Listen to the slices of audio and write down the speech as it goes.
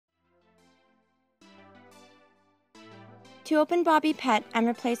To open bObi Pet and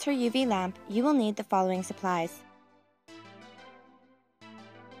replace her UV lamp, you will need the following supplies: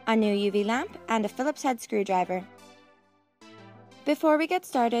 a new UV lamp and a Phillips head screwdriver. Before we get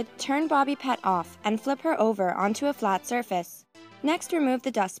started, turn bObi Pet off and flip her over onto a flat surface. Next, remove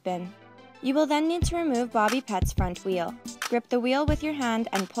the dustbin. You will then need to remove bObi Pet's front wheel. Grip the wheel with your hand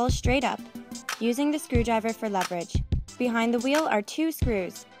and pull straight up, using the screwdriver for leverage. Behind the wheel are 2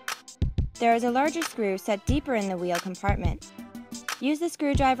 screws. There is a larger screw set deeper in the wheel compartment. Use the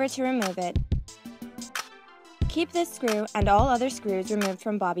screwdriver to remove it. Keep this screw and all other screws removed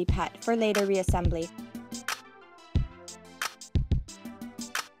from bObi Pet for later reassembly.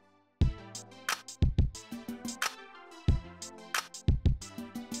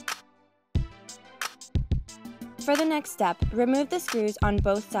 For the next step, remove the screws on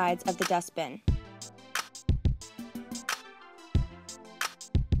both sides of the dustbin.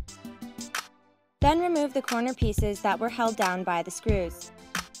 Then remove the corner pieces that were held down by the screws.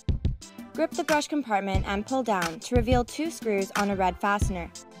 Grip the brush compartment and pull down to reveal 2 screws on a red fastener.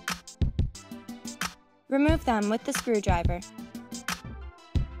 Remove them with the screwdriver.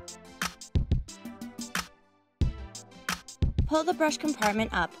 Pull the brush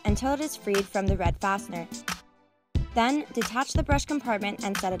compartment up until it is freed from the red fastener. Then, detach the brush compartment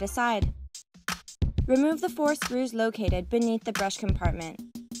and set it aside. Remove the 4 screws located beneath the brush compartment.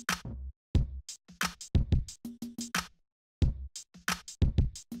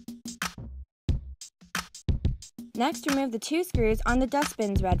 Next, remove the 2 screws on the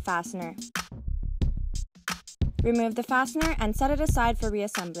dustbin's red fastener. Remove the fastener and set it aside for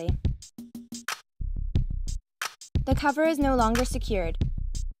reassembly. The cover is no longer secured,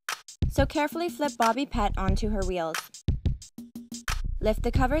 so carefully flip bObi Pet onto her wheels. Lift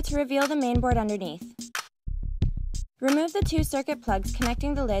the cover to reveal the mainboard underneath. Remove the 2 circuit plugs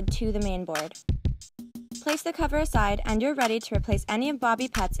connecting the lid to the mainboard. Place the cover aside and you're ready to replace any of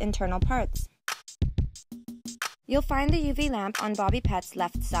bObi Pet's internal parts. You'll find the UV lamp on bObi Pet's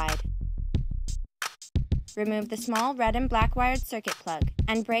left side. Remove the small red and black wired circuit plug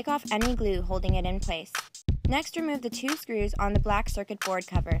and break off any glue holding it in place. Next, remove the 2 screws on the black circuit board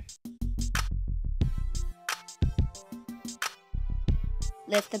cover.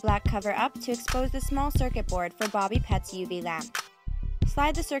 Lift the black cover up to expose the small circuit board for bObi Pet's UV lamp.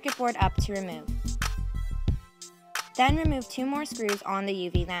 Slide the circuit board up to remove. Then remove 2 more screws on the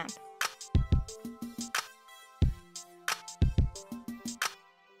UV lamp.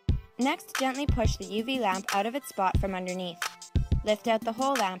 Next, gently push the UV lamp out of its spot from underneath. Lift out the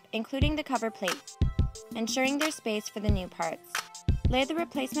whole lamp, including the cover plate, ensuring there's space for the new parts. Lay the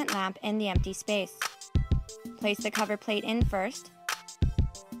replacement lamp in the empty space. Place the cover plate in first,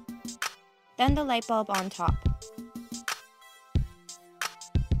 then the light bulb on top.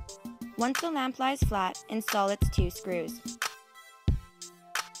 Once the lamp lies flat, install its 2 screws.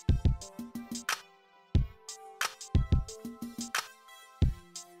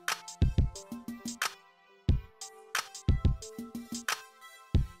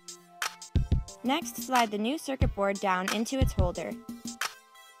 Next, slide the new circuit board down into its holder.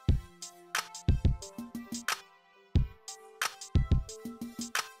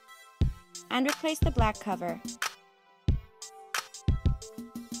 And replace the black cover.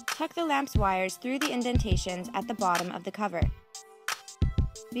 Tuck the lamp's wires through the indentations at the bottom of the cover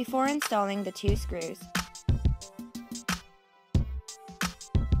before installing the 2 screws.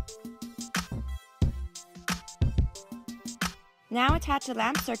 Now attach a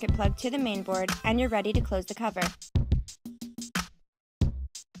lamp circuit plug to the mainboard and you're ready to close the cover.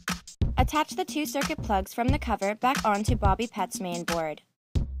 Attach the 2 circuit plugs from the cover back onto bObi Pet's mainboard.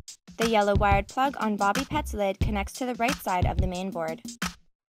 The yellow wired plug on bObi Pet's lid connects to the right side of the mainboard.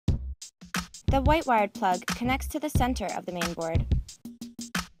 The white wired plug connects to the center of the mainboard.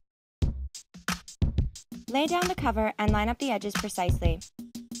 Lay down the cover and line up the edges precisely.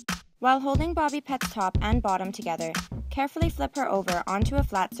 While holding bObi Pet's top and bottom together, carefully flip her over onto a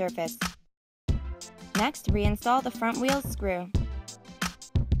flat surface. Next, reinstall the front wheel's screw.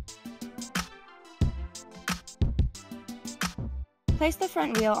 Place the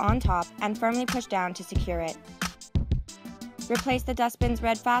front wheel on top and firmly push down to secure it. Replace the dustbin's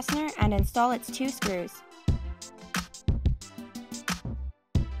red fastener and install its 2 screws.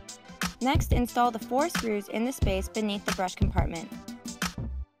 Next, install the 4 screws in the space beneath the brush compartment.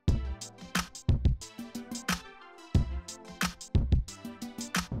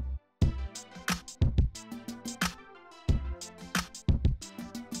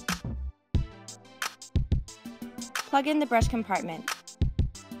 Plug in the brush compartment.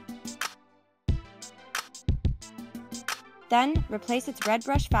 Then, replace its red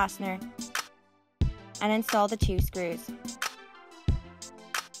brush fastener and install the 2 screws.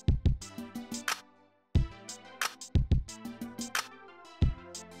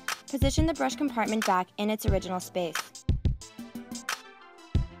 Position the brush compartment back in its original space.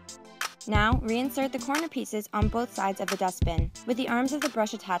 Now, reinsert the corner pieces on both sides of the dustbin, with the arms of the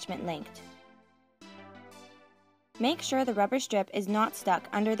brush attachment linked. Make sure the rubber strip is not stuck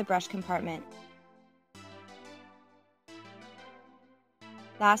under the brush compartment.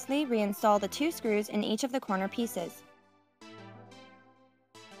 Lastly, reinstall the 2 screws in each of the corner pieces.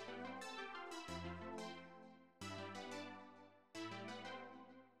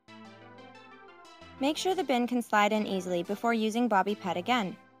 Make sure the bin can slide in easily before using bObi Pet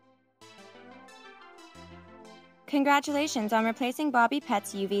again. Congratulations on replacing bObi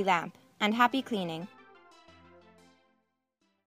Pet's UV lamp, and happy cleaning!